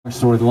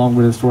story, the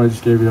long-winded story I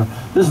just gave you.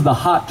 This is the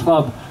Hot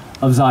Club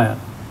of Zion.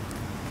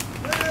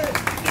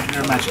 Thank you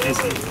very much,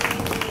 Casey.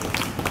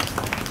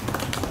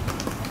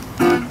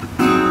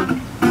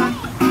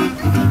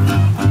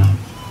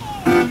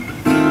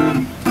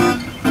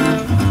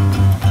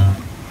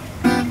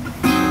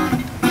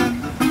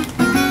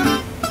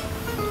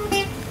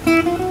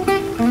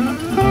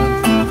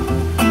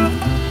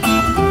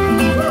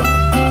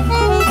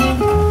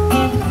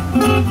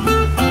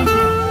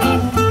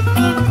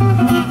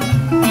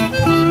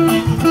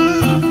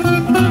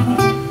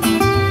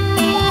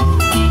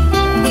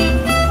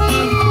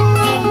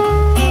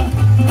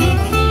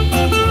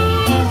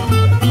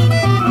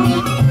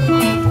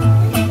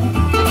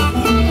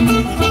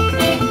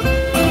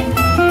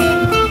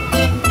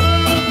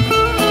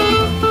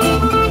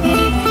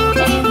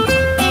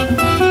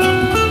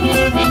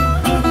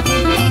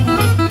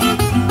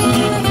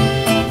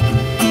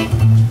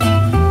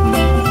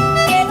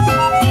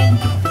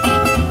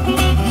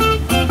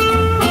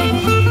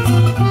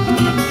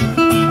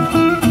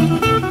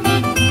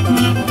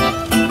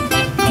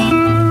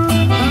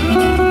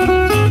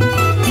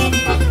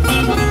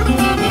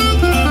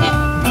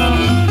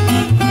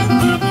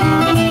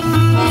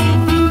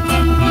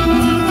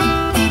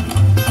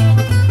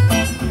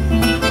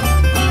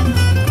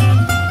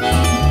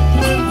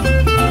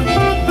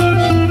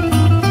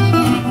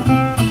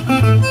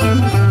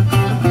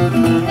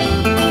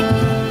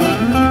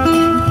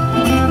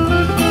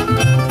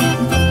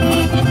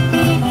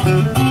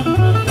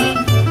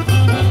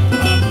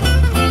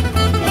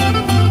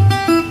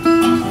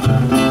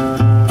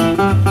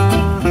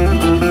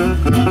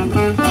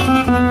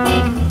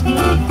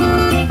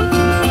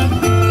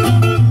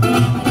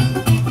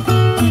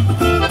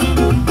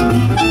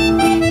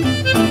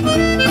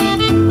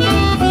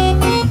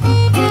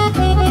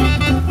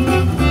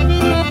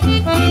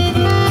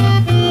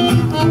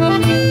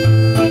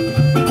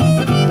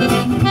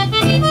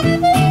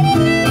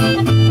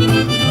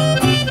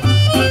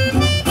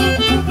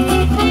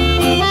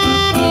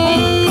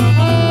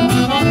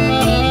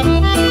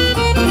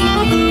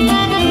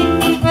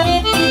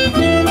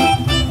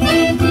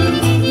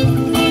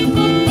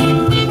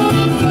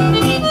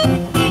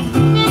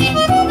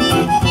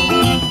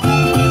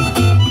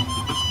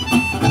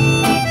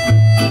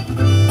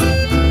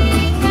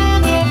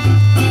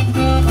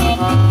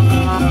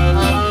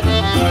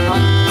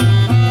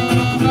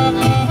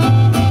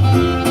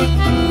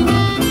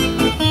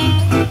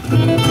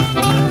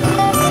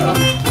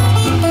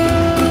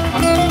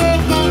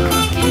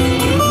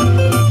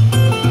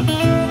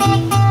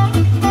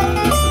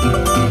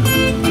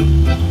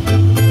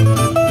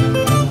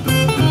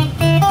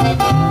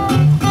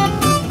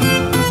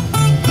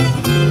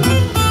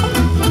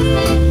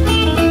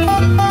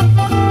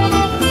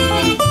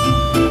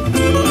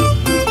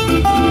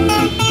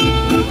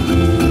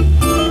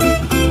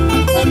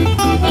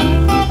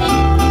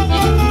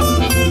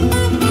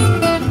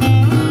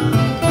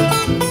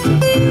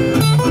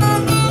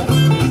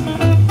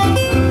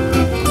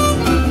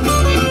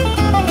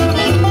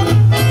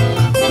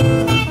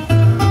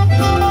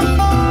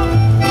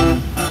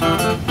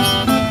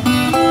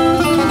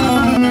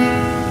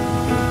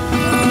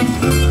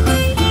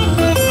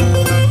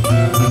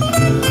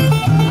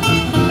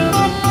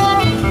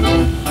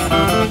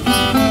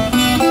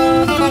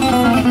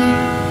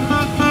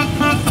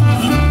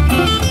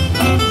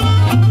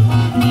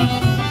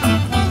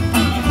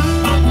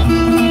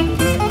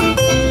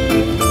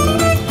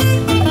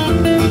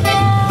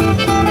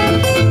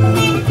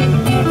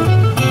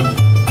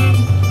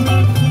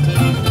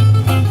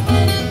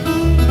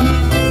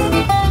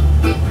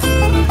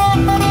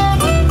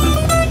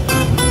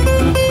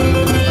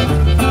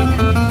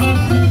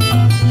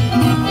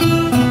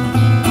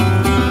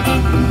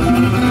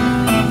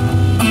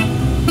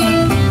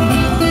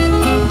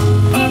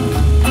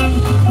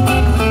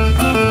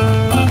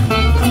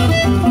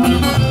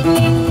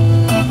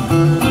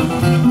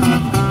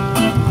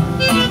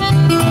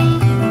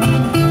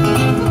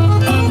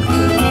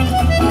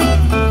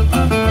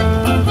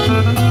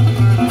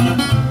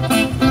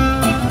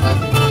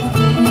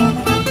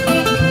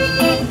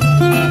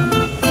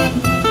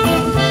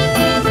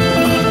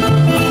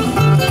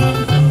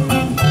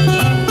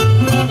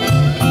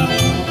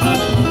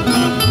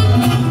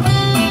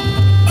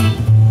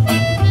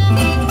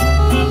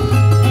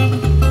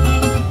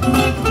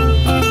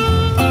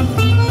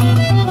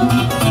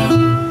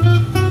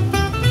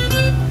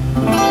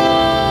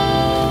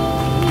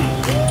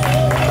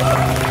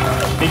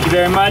 Thank you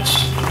very much.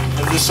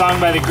 This is a song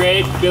by the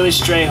great Billy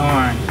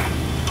Strayhorn.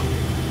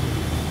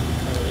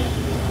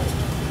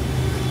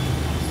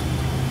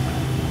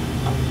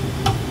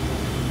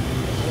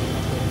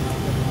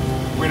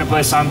 We're going to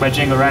play a song by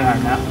Django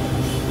Reinhardt now.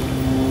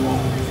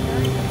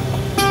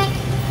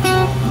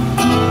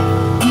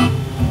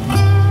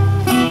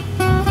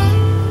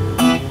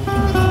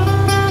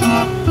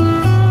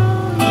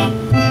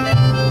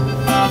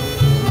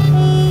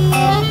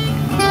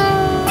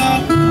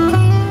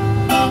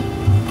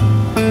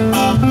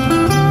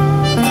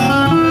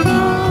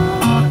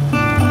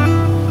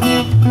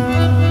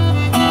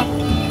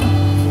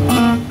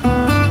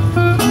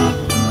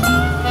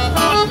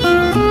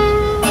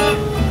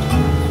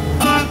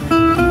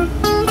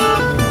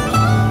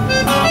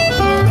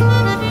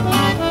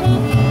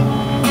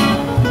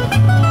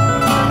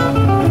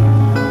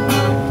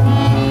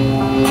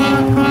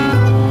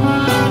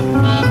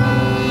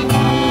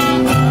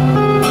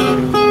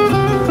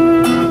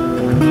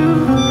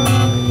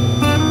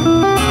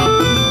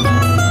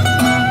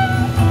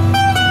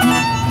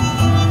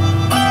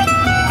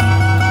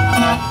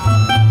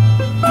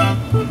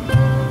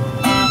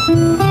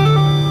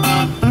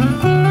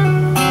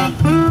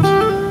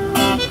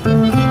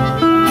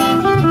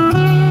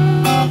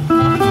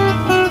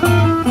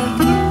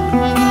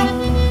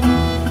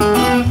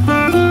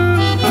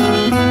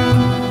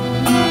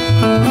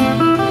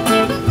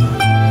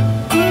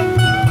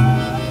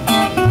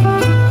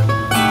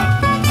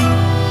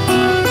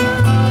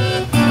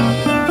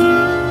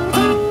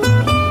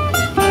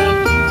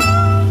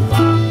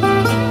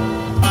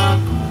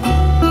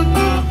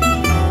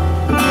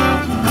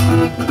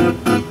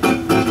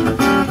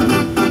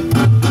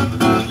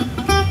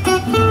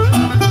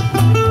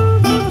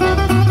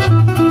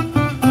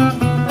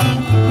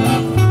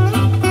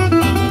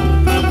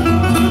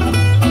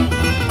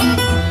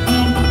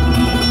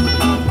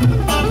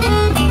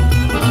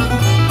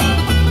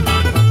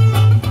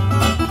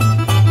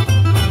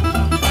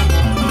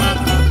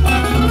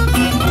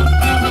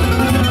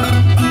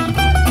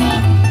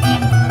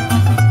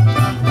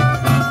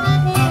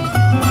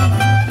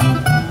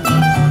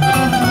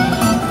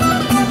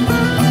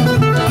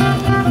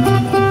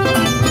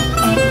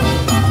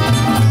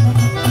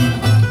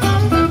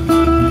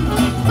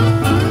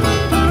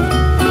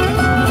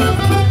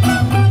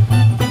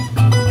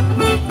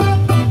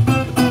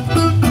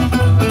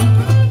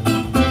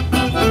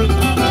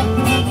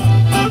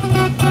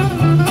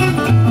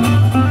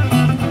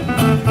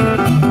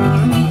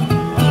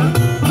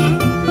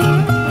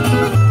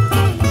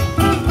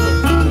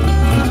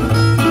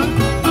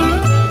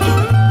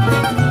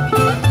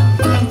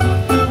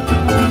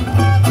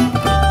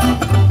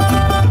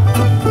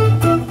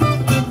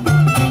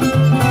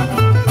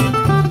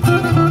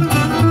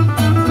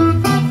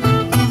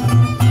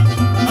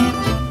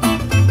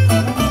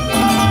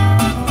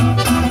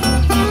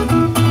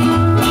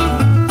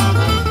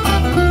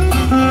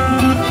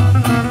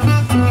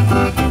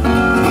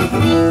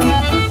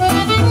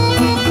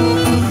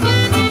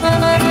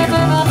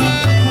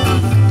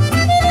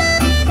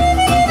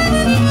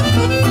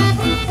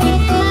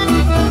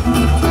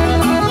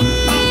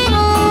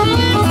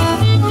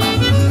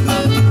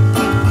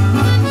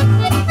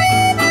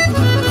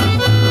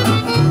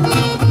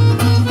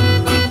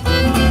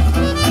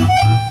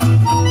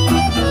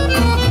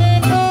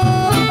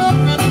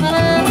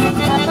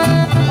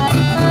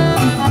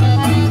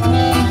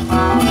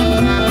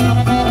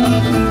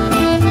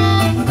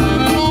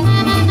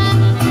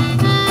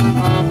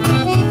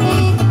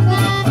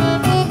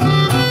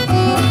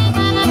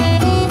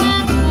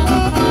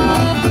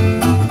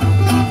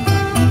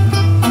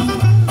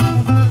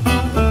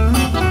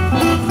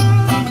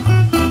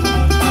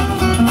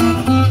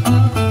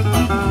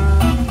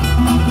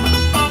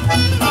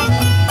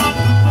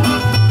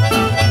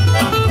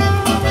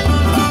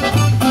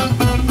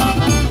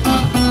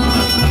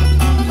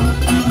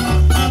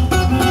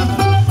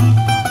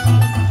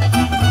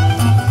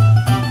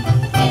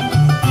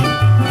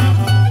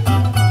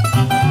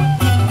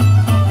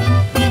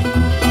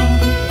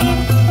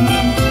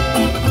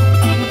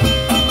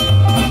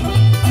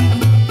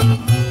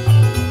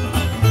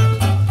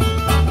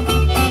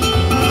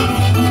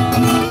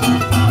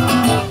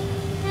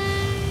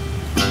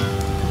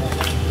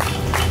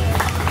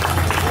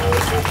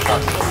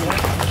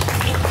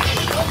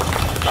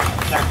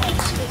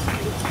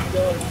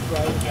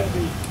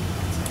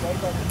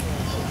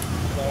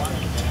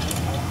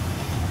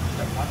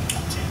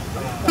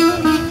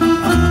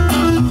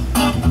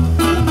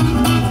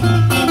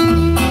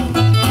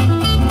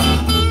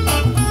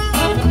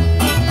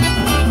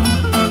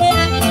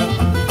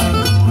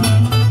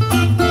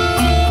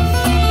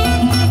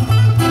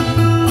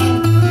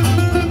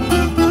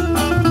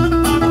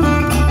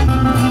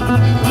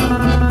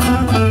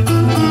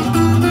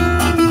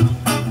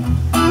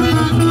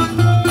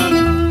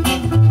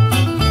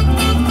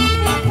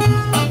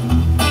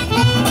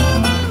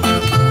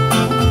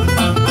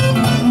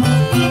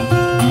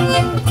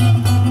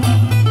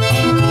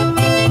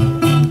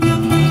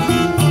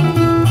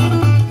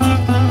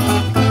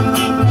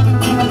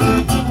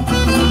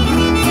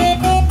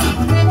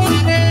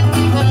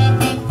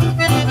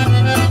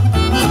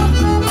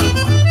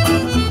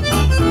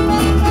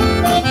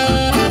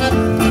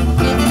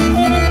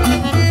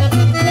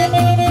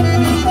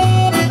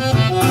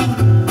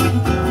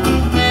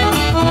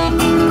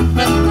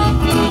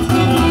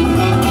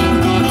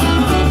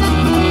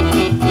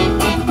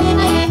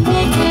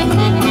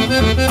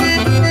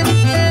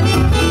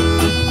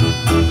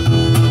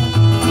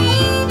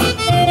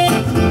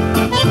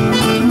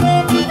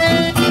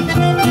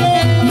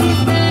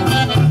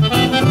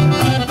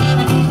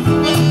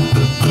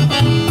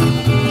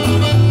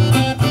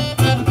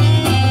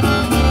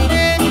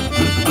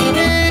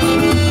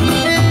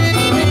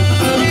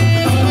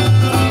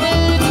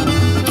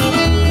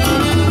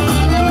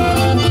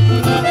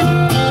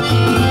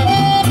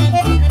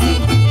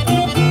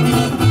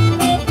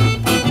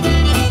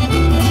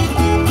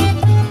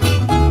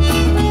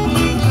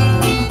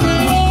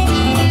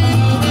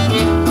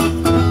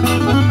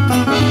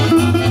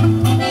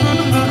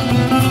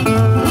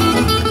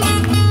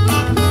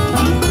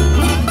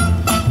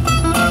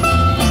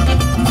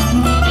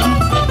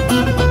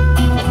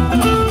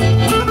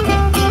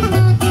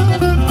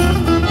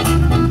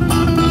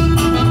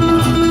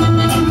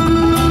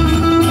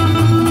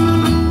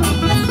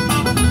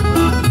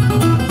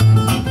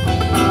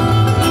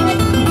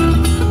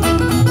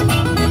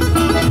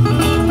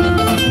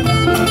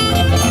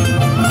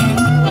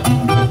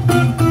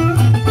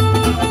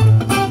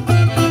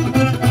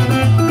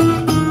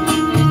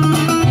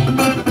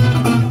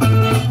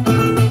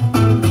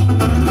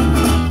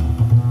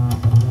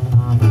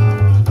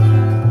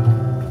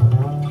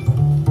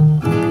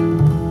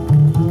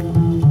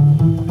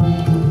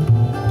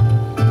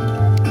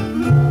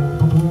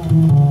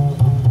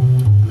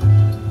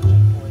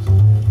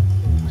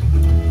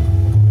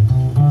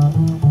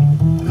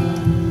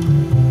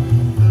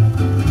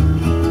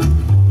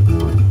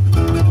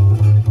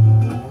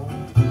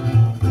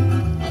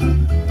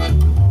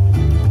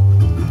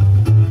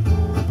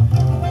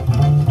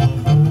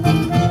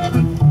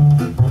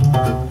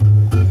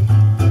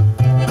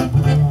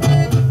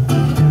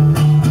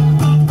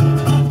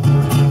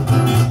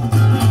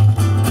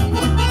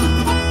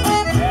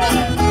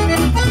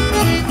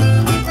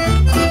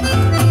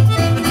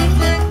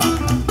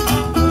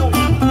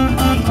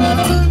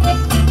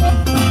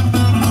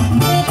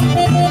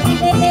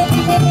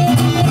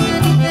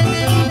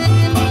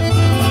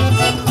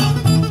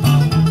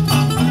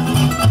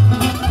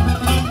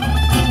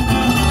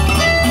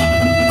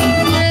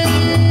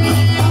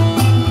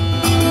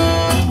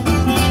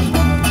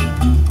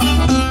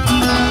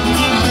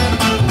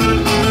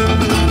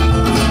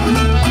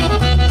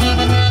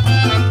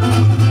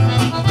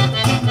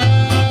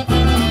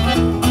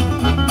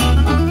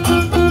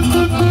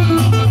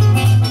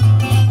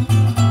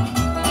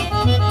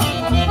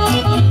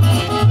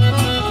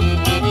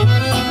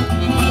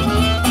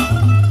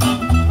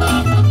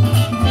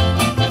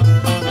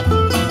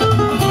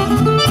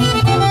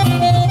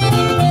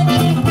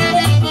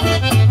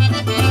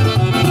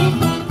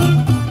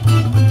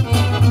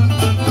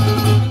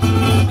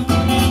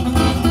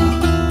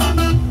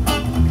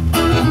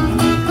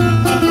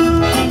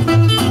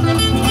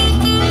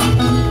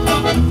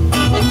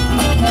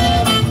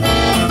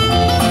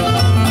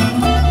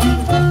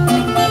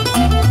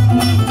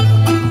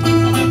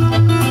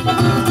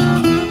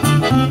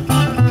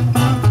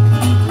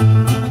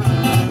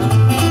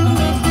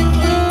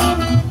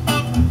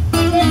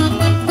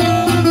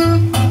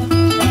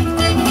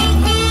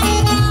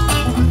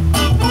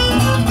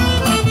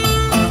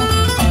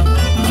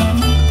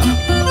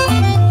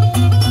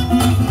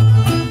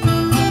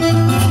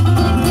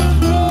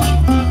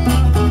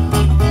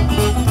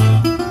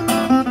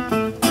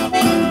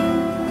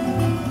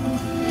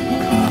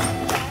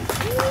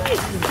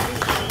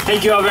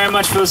 Thank you all very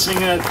much for listening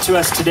to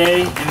us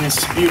today in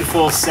this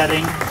beautiful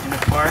setting in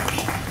the park.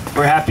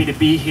 We're happy to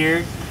be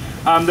here.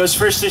 Those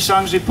first 3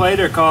 songs we played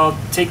are called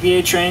Take the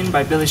A Train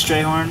by Billy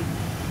Strayhorn,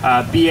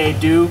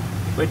 Billet, Doux,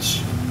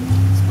 which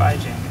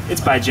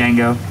is by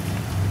Django.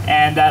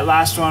 And that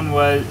last one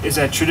is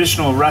a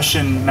traditional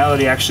Russian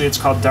melody, actually. It's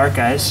called Dark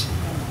Eyes.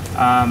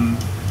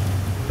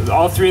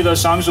 All 3 of those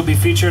songs will be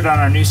featured on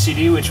our new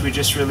CD, which we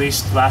just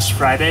released last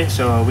Friday,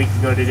 so a week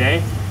ago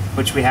today,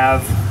 which we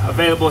have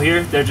available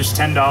here. They're just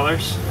 $10.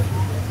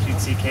 So you You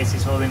can see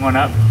Casey's holding one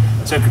up.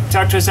 So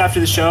talk to us after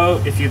the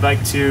show if you'd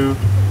like to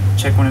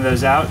check one of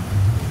those out.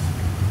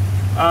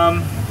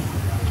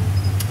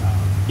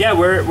 Yeah,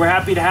 we're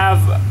happy to have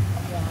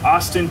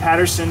Austin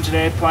Patterson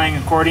today playing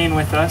accordion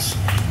with us.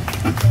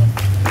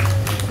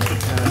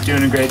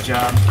 Doing a great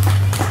job.